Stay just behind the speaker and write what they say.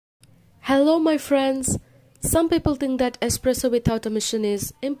Hello, my friends. Some people think that espresso without a machine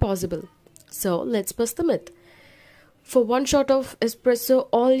is impossible. So let's bust the myth. For one shot of espresso,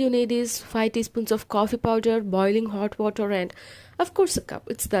 all you need is 5 teaspoons of coffee powder, boiling hot water, and of course a cup.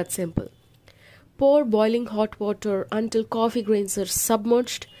 It's that simple. Pour boiling hot water until coffee grains are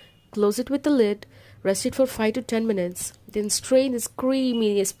submerged. Close it with the lid. Rest it for 5 to 10 minutes. Then strain this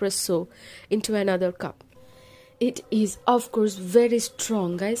creamy espresso into another cup. It is, of course, very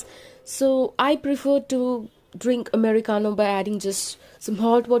strong, guys. So I prefer to drink Americano by adding just some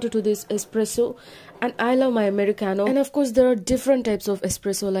hot water to this espresso, and I love my Americano. And of course, there are different types of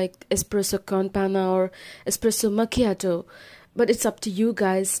espresso like espresso con panna or espresso macchiato, but it's up to you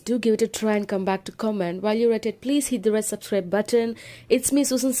guys. Do give it a try and come back to comment. While you're at it, please hit the red subscribe button. It's me,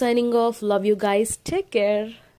 Susan, signing off. Love you guys. Take care.